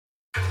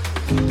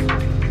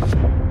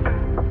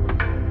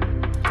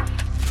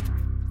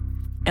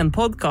en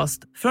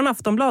podcast från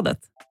Aftonbladet.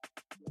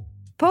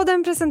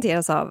 Podden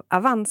presenteras av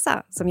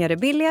Avanza som gör det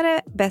billigare,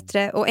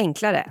 bättre och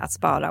enklare att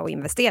spara och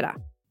investera.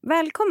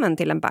 Välkommen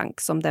till en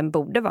bank som den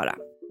borde vara.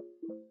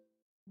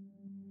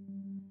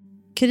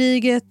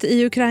 Kriget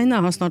i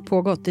Ukraina har snart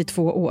pågått i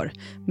 2 år,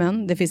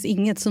 men det finns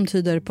inget som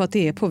tyder på att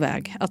det är på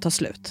väg att ta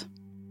slut.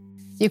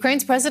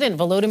 Ukraine's President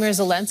Volodymyr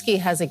Zelensky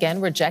has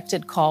again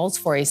rejected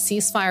calls for a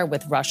ceasefire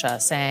with Russia,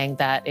 saying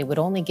that it would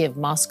only give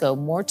Moscow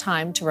more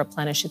time to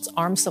replenish its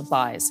arms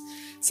supplies.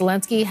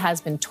 Zelensky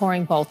has been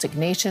touring Baltic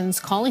nations,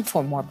 calling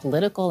for more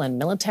political and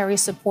military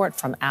support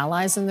from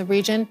allies in the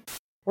region.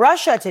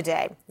 Russia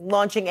today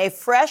launching a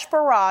fresh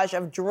barrage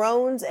of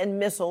drones and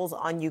missiles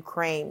on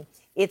Ukraine.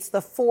 It's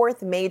the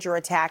 4th major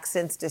attack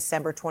since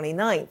December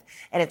 29th,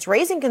 and it's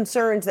raising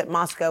concerns that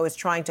Moscow is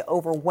trying to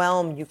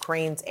overwhelm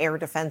Ukraine's air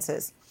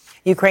defenses.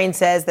 Ukraine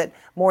says that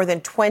more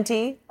than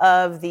 20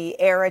 of the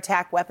air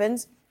attack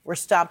weapons were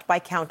stopped by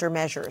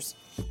countermeasures.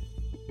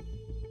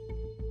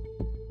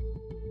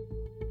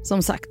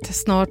 Som sagt,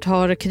 snart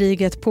har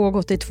kriget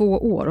pågått i 2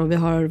 år och vi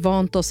har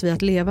vant oss vid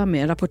att leva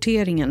med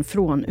rapporteringen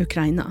från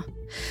Ukraina.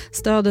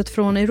 Stödet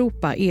från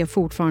Europa är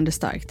fortfarande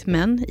starkt,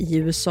 men i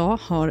USA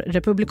har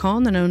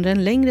republikanerna under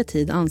en längre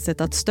tid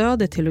ansett att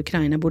stödet till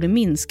Ukraina borde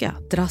minska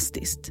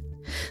drastiskt.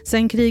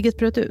 Sen kriget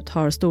bröt ut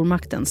har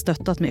stormakten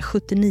stöttat med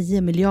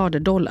 79 miljarder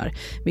dollar,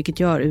 vilket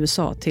gör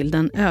USA till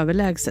den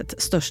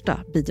överlägset största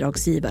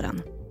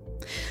bidragsgivaren.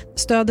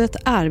 Stödet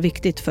är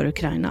viktigt för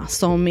Ukraina,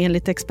 som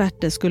enligt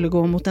experter skulle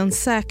gå mot en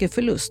säker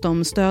förlust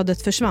om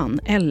stödet försvann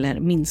eller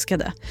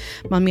minskade.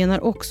 Man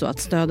menar också att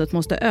stödet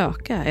måste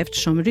öka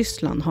eftersom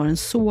Ryssland har en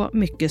så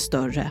mycket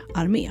större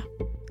armé.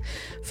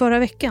 Förra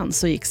veckan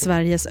så gick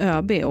Sveriges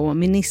ÖB och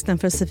ministern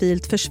för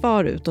civilt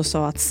försvar ut och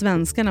sa att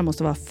svenskarna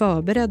måste vara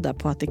förberedda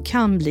på att det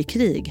kan bli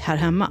krig här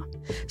hemma.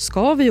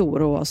 Ska vi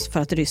oroa oss för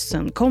att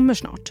ryssen kommer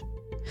snart?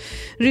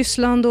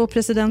 Ryssland och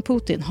president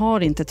Putin har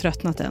inte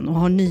tröttnat än och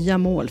har nya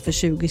mål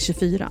för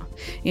 2024.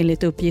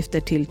 Enligt uppgifter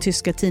till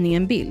tyska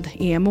tidningen Bild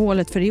är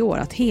målet för i år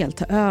att helt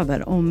ta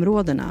över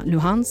områdena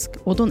Luhansk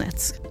och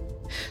Donetsk.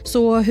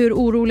 Så hur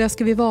oroliga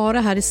ska vi vara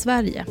här i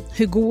Sverige?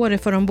 Hur går det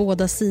för de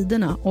båda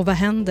sidorna och vad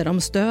händer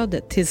om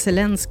stödet till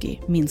Zelensky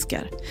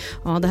minskar?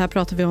 Ja, det här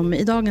pratar vi om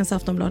i dagens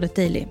Aftonbladet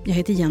Daily. Jag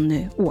heter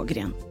Jenny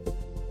Ågren.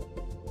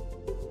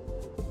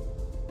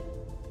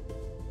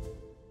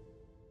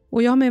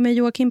 Och jag har med mig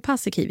Joakim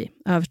Paasikivi,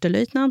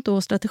 överstelöjtnant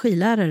och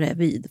strategilärare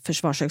vid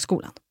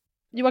Försvarshögskolan.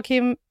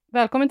 Joakim,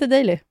 välkommen till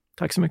Daily.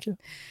 Tack så mycket.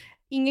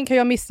 Ingen kan ju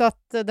ha missat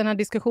den här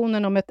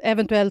diskussionen om ett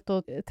eventuellt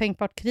och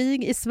tänkbart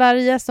krig i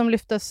Sverige som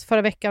lyftes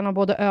förra veckan av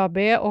både ÖB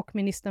och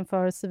ministern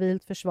för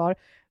civilt försvar.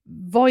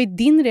 Vad är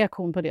din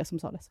reaktion på det som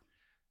sades?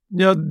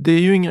 Ja, det är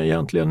ju inga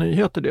egentliga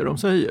nyheter det de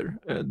säger.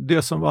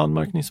 Det som var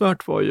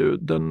anmärkningsvärt var ju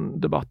den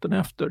debatten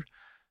efter.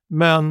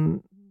 Men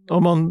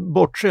om man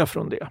bortser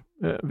från det,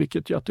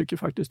 vilket jag tycker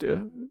faktiskt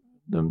är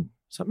den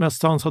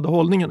mest sansade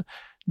hållningen,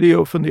 det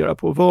är att fundera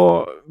på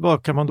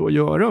vad kan man då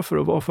göra för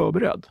att vara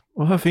förberedd.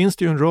 Och här finns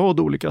det ju en rad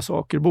olika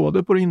saker,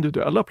 både på det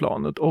individuella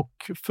planet och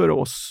för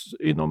oss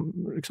inom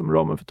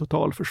ramen för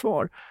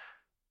totalförsvar.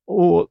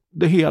 Och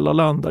det hela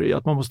landar i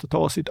att man måste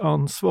ta sitt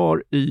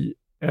ansvar i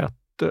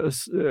ett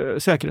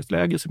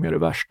säkerhetsläge som är det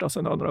värsta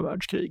sedan andra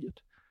världskriget.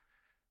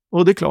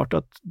 Och det är klart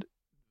att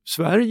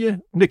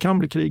det kan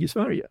bli krig i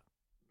Sverige.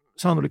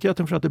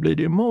 Sannolikheten för att det blir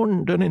det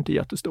imorgon, den är inte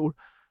jättestor.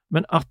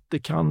 Men att det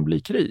kan bli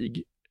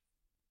krig,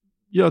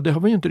 ja, det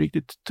har vi ju inte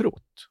riktigt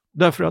trott.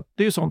 Därför att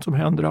det är sånt som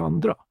händer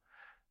andra.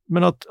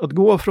 Men att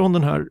gå från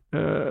den här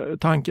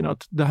tanken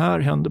att det här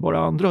händer bara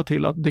andra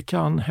till att det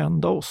kan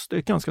hända oss, det är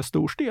ett ganska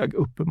stort steg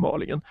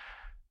uppenbarligen.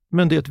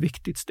 Men det är ett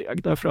viktigt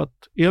steg, därför att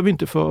är vi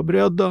inte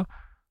förberedda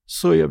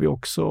så är vi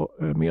också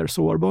mer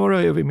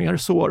sårbara. Är vi mer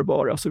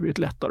sårbara så är vi ett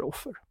lättare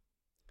offer.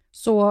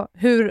 Så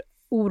hur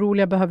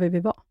oroliga behöver vi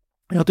vara?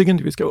 Jag tycker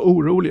inte vi ska vara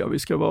oroliga, vi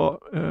ska vara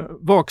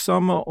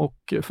vaksamma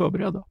och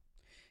förberedda.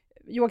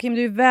 Joakim,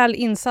 du är väl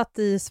insatt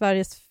i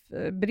Sveriges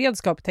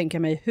beredskap, tänker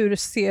jag mig. Hur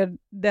ser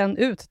den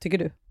ut, tycker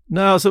du?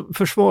 Nej, alltså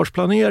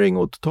försvarsplanering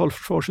och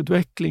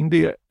totalförsvarsutveckling,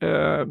 det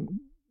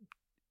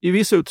i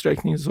viss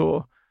utsträckning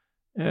så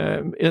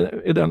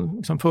är den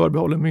liksom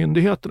förbehållen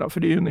myndigheterna. För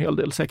det är ju en hel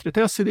del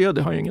sekretess i det,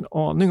 det har ju ingen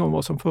aning om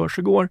vad som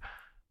försiggår.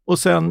 Och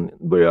sen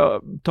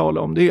börja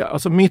tala om det.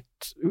 Alltså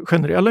mitt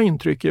generella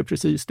intryck är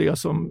precis det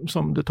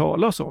som det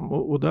talas om.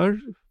 Och där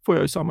får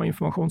jag ju samma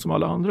information som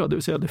alla andra. Det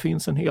vill säga att det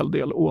finns en hel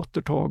del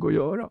återtag att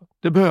göra.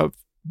 Det behöver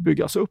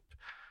byggas upp.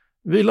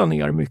 Vi la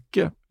ner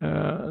mycket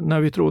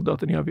när vi trodde att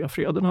den eviga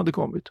freden hade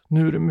kommit.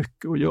 Nu är det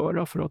mycket att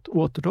göra för att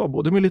återta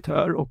både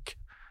militär och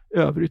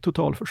övrig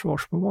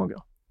totalförsvarsförmåga.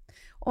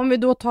 Om vi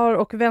då tar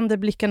och vänder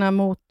blickarna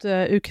mot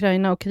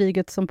Ukraina och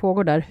kriget som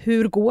pågår där.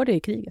 Hur går det i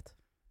kriget?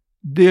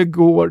 Det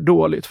går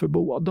dåligt för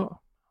båda.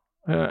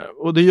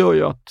 Och det gör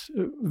ju att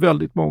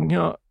väldigt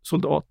många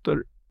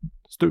soldater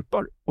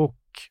stupar och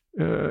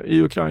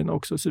i Ukraina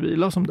också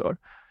civila som dör.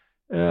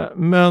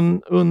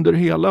 Men under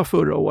hela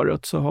förra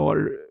året så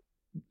har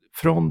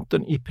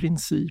fronten i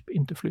princip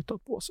inte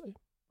flyttat på sig.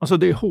 Alltså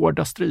det är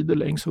hårda strider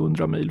längs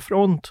 100 mil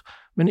front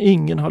Men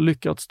ingen har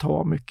lyckats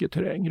ta mycket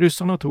terräng.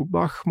 Ryssarna tog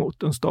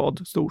Bachmut, en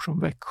stad stor som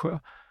Växjö,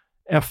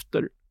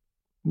 efter,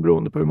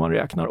 beroende på hur man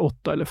räknar,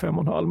 8 eller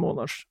 5,5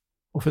 månaders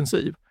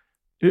offensiv.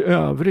 I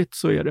övrigt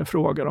så är det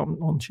frågan om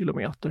någon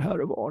kilometer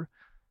här och var.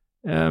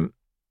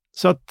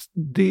 Så att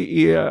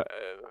det är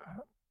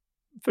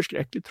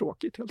förskräckligt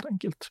tråkigt helt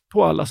enkelt.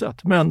 På alla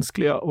sätt.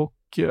 Mänskliga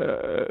och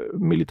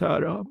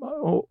militära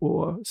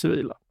och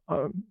civila.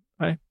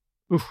 Nej,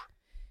 usch.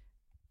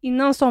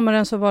 Innan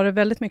sommaren så var det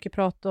väldigt mycket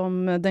prat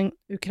om den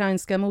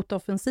ukrainska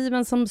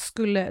motoffensiven som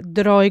skulle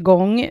dra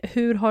igång.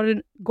 Hur har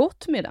det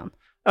gått med den?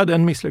 Ja,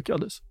 den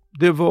misslyckades.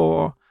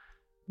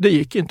 Det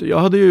gick inte. Jag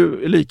hade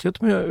ju i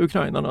likhet med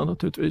ukrainarna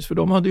naturligtvis, för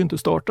de hade ju inte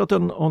startat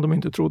den om de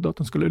inte trodde att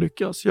den skulle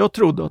lyckas. Jag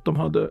trodde att de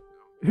hade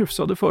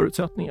hyfsade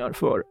förutsättningar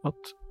för att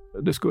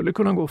det skulle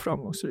kunna gå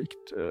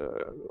framgångsrikt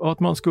och att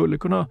man skulle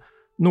kunna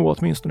nå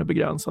åtminstone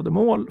begränsade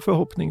mål,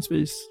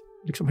 förhoppningsvis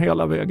liksom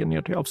hela vägen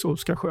ner till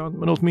Azovska sjön,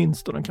 men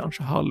åtminstone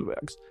kanske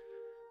halvvägs.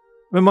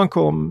 Men man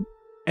kom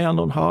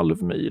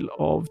 1,5 mil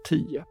av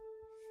 10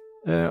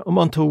 och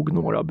man tog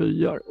några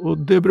byar, och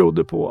det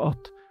berodde på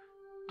att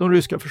de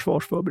ryska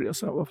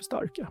försvarsförberedelserna var för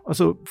starka.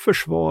 Alltså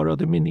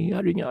försvarade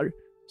mineringar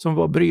som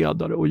var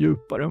bredare och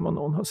djupare än vad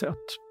någon har sett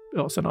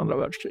sedan andra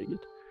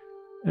världskriget.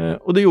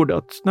 Och det gjorde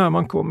att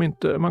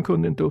man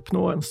kunde inte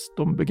uppnå ens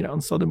de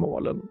begränsade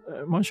målen.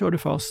 Man körde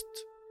fast,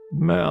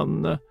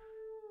 men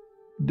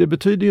det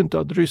betyder ju inte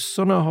att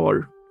ryssarna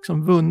har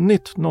liksom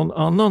vunnit någon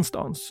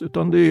annanstans,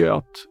 utan det är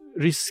att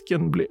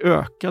risken blir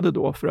ökade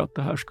då för att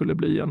det här skulle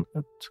bli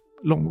ett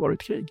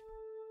långvarigt krig.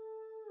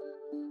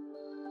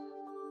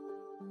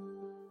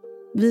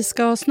 Vi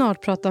ska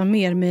snart prata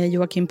mer med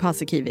Joakim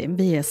Paasikivi.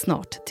 Vi är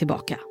snart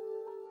tillbaka.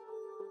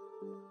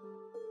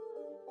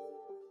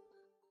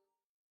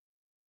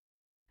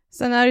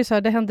 Sen är det så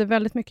här, det händer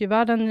väldigt mycket i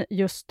världen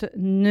just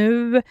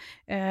nu.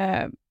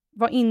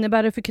 Vad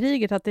innebär det för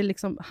kriget att det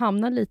liksom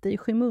hamnar lite i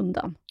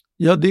skymundan?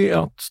 Ja, det är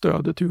att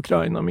stödet till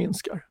Ukraina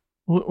minskar.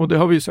 Och det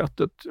har vi sett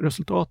ett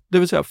resultat. Det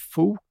vill säga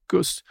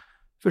fokus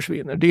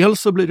försvinner.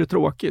 Dels så blir det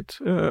tråkigt.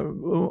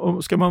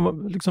 Och ska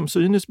man liksom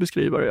cyniskt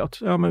beskriva det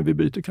att men vi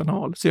byter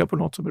kanal, se på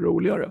något som är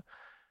roligare.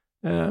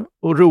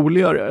 Och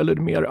roligare eller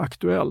mer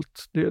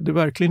aktuellt. Det är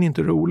verkligen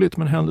inte roligt,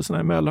 men händelserna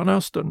i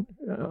Mellanöstern,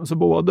 alltså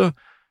både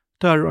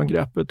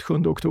terrorangreppet 7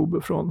 oktober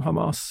från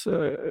Hamas,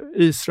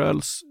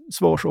 Israels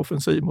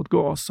svarsoffensiv mot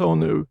Gaza och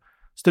nu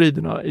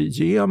striderna i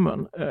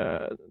Jemen,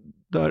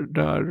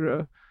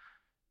 där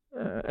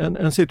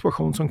en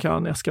situation som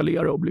kan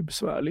eskalera och bli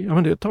besvärlig. Ja,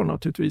 men det tar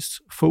naturligtvis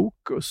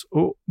fokus,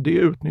 och det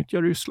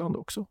utnyttjar Ryssland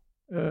också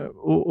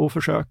och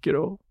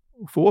försöker att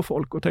få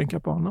folk att tänka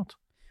på annat.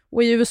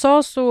 Och i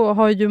USA så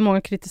har ju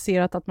många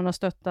kritiserat att man har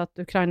stöttat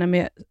Ukraina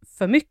med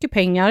för mycket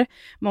pengar.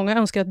 Många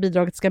önskar att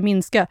bidraget ska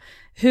minska.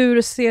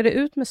 Hur ser det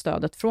ut med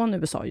stödet från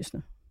USA just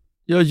nu?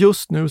 Ja,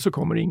 just nu så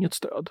kommer inget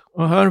stöd.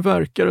 Och här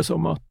verkar det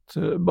som att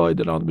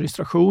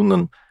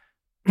Biden-administrationen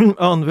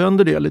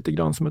använder det lite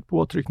grann som ett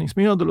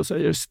påtryckningsmedel och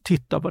säger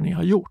titta vad ni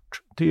har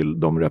gjort till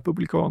de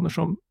republikaner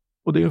som,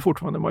 och det är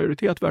fortfarande en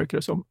majoritet verkar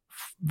det som,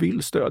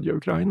 vill stödja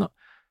Ukraina.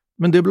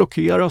 Men det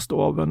blockeras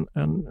då av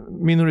en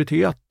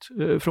minoritet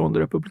från det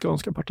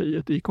republikanska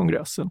partiet i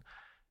kongressen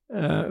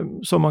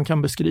som man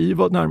kan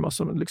beskriva närmast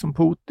som liksom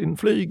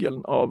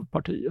Putin-flygeln av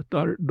partiet,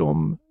 där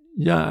de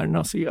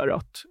gärna ser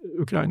att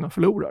Ukraina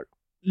förlorar.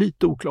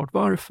 Lite oklart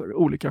varför,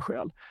 olika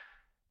skäl.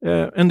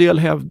 En del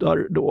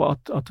hävdar då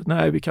att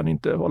nej, vi kan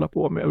inte hålla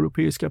på med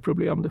europeiska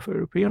problem, det får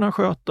européerna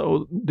sköta,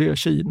 och det är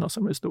Kina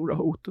som är det stora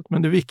hotet.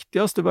 Men det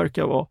viktigaste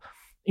verkar vara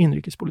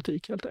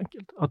inrikespolitik helt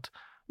enkelt. Att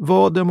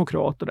vad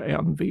demokraterna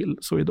än vill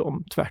så är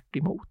de tvärt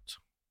emot.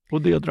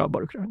 Och det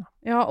drabbar Ukraina.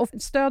 Ja, och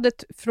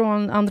stödet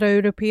från andra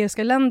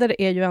europeiska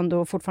länder är ju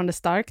ändå fortfarande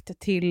starkt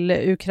till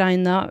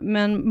Ukraina.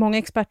 Men många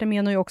experter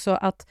menar ju också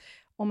att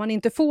om man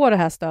inte får det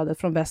här stödet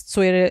från väst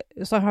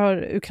så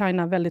har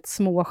Ukraina väldigt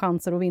små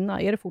chanser att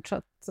vinna. Är det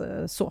fortsatt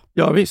så?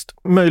 Ja visst.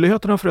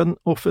 Möjligheterna för en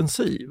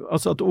offensiv,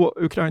 alltså att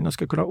Ukraina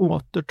ska kunna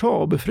återta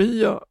och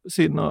befria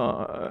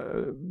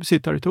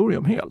sitt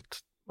territorium helt.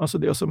 Alltså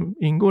det som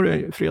ingår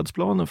i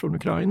fredsplanen från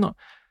Ukraina,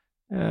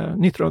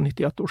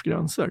 1991 års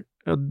gränser,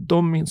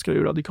 de minskar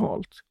ju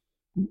radikalt.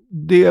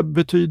 Det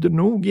betyder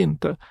nog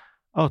inte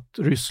att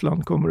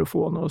Ryssland kommer att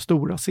få några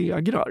stora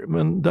segrar,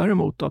 men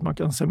däremot att man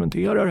kan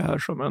cementera det här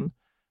som en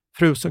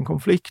frusen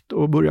konflikt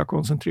och börja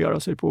koncentrera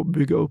sig på att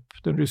bygga upp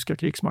den ryska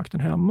krigsmakten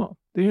hemma.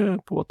 Det är en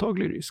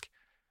påtaglig risk.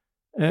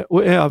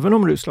 Och även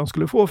om Ryssland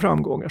skulle få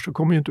framgångar så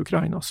kommer ju inte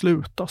Ukraina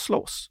sluta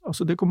slåss.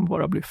 Alltså det kommer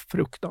bara bli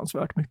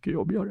fruktansvärt mycket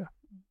jobbigare.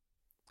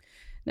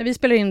 När vi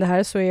spelar in det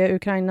här så är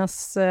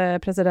Ukrainas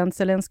president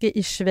Zelensky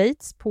i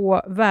Schweiz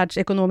på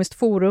världsekonomiskt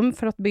forum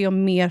för att be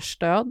om mer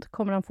stöd.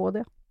 Kommer han få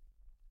det?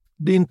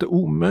 Det är inte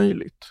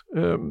omöjligt.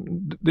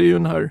 Det är ju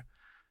den här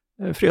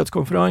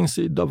fredskonferens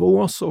i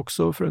Davos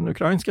också för den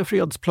ukrainska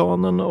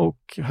fredsplanen, och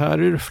här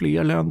är det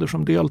fler länder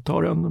som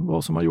deltar än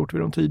vad som har gjort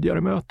vid de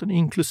tidigare möten,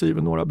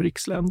 inklusive några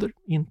BRICS-länder,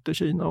 inte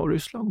Kina och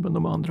Ryssland men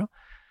de andra.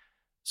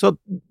 Så att,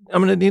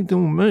 det är inte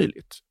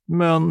omöjligt.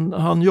 Men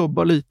han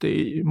jobbar lite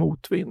i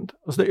motvind.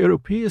 Alltså det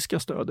europeiska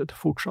stödet är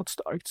fortsatt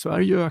starkt.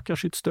 Sverige ökar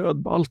sitt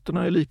stöd.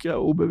 Balterna är lika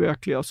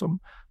obevekliga som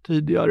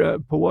tidigare.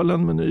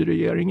 Polen med ny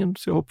regeringen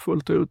ser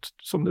hoppfullt ut.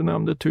 Som du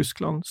nämnde,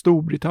 Tyskland,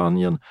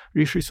 Storbritannien.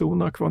 Rishi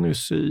Sunak var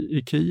nyss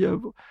i Kiev.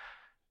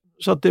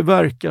 Så att det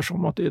verkar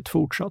som att det är ett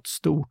fortsatt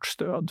stort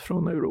stöd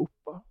från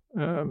Europa.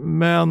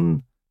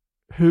 Men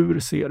hur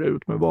ser det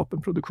ut med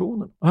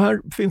vapenproduktionen? Och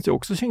här finns det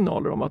också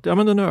signaler om att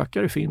den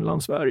ökar i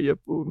Finland, Sverige,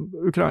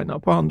 Ukraina,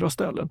 på andra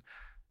ställen.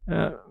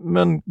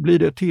 Men blir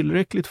det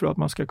tillräckligt för att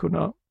man ska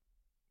kunna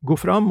gå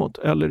framåt,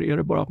 eller är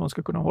det bara att man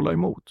ska kunna hålla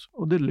emot?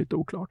 Och det är lite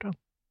oklart än.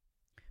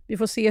 Vi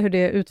får se hur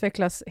det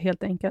utvecklas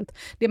helt enkelt.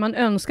 Det man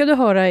önskade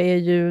höra är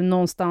ju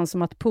någonstans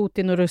om att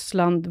Putin och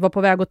Ryssland var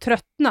på väg att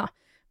tröttna.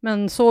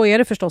 Men så är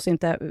det förstås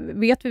inte.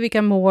 Vet vi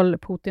vilka mål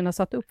Putin har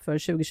satt upp för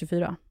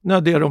 2024?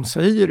 Nej, det de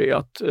säger är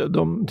att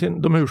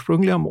de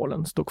ursprungliga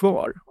målen står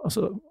kvar.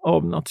 Alltså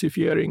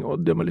avnazifiering och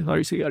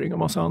demilitarisering och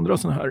massa andra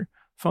sådana här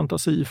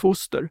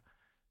fantasifoster.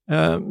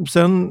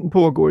 Sen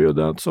pågår ju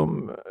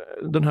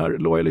den här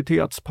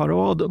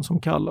lojalitetsparaden som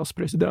kallas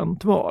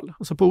presidentval.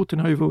 Alltså Putin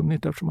har ju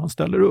vunnit eftersom han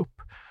ställer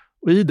upp.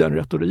 Och i den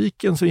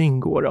retoriken så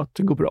ingår att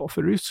det går bra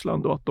för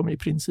Ryssland och att de i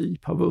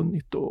princip har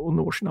vunnit och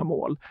når sina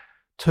mål.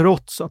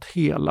 Trots att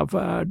hela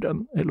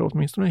världen, eller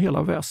åtminstone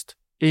hela väst,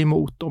 är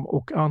emot dem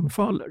och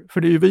anfaller.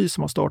 För det är ju vi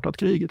som har startat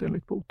kriget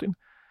enligt Putin.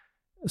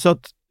 Så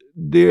att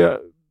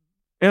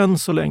än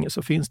så länge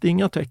så finns det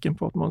inga tecken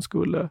på att man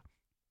skulle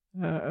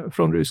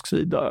från rysk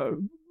sida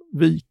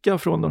vika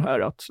från det här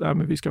att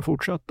men vi ska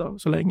fortsätta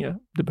så länge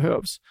det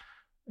behövs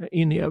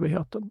in i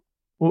evigheten.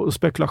 Och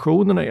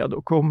spekulationerna är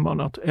då, kommer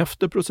man att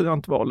efter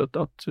presidentvalet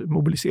att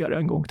mobilisera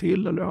en gång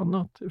till eller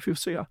annat? Vi får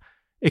se.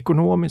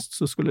 Ekonomiskt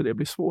så skulle det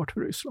bli svårt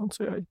för Ryssland,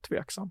 så jag är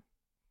tveksam.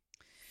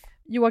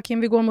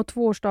 Joakim, vi går mot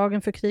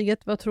 2-årsdagen för kriget.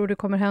 Vad tror du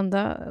kommer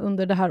hända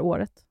under det här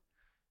året?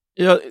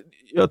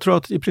 Jag tror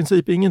att i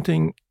princip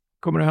ingenting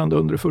kommer att hända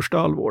under det första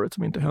halvåret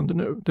som inte händer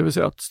nu. Det vill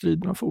säga att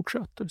striderna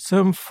fortsätter.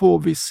 Sen får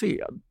vi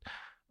se.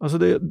 Alltså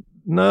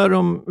när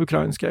de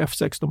ukrainska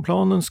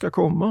F-16-planen ska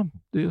komma,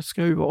 det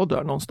ska ju vara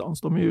där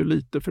någonstans. De är ju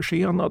lite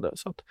försenade.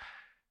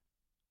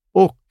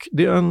 Och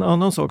det är en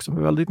annan sak som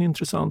är väldigt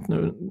intressant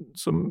nu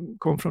som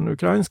kom från den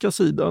ukrainska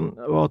sidan,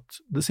 var att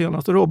det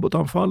senaste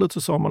robotanfallet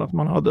så sa man att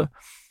man hade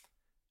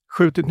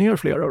skjutit ner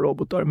flera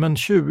robotar, men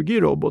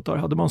 20 robotar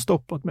hade man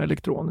stoppat med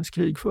elektronisk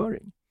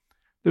krigföring.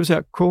 Det vill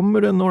säga,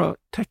 kommer det några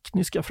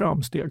tekniska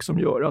framsteg som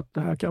gör att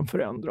det här kan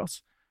förändras?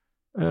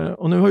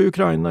 Och nu har ju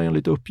Ukraina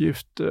enligt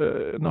uppgift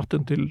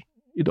natten till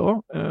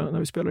idag, när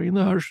vi spelar in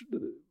det här,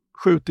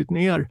 skjutit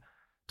ner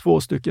 2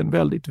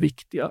 väldigt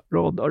viktiga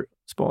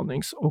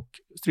radarspanings- och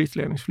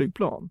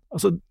stridsledningsflygplan.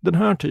 Alltså den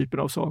här typen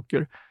av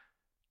saker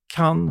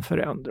kan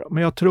förändra.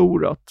 Men jag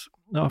tror att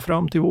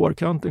fram till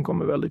vårkanten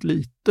kommer väldigt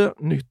lite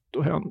nytt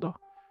att hända.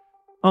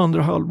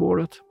 Andra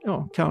halvåret,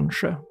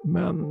 kanske.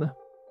 Men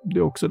det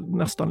är också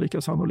nästan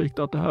lika sannolikt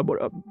att det här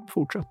bara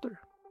fortsätter.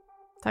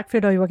 Tack för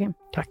idag, Joakim.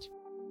 Tack.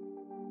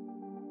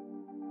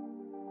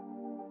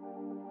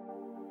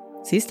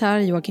 Sist här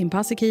Joakim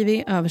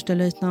Paasikivi,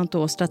 överstelöjtnant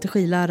och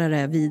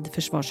strategilärare vid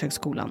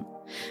Försvarshögskolan.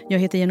 Jag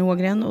heter Jenny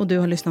Ågren och du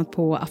har lyssnat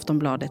på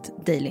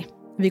Aftonbladet Daily.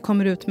 Vi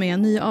kommer ut med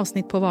nya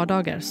avsnitt på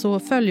vardagar, så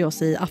följ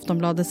oss i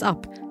Aftonbladets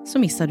app så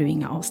missar du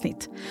inga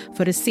avsnitt.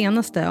 För det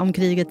senaste om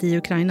kriget i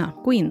Ukraina,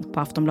 gå in på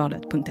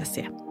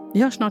aftonbladet.se.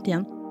 Vi hörs snart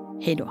igen.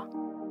 Hej då!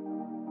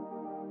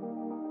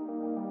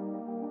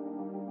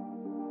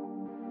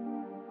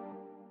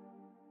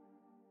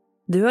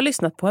 Du har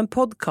lyssnat på en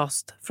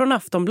podcast från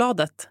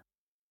Aftonbladet.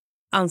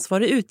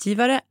 Ansvarig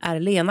utgivare är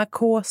Lena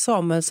K.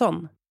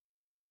 Samuelsson.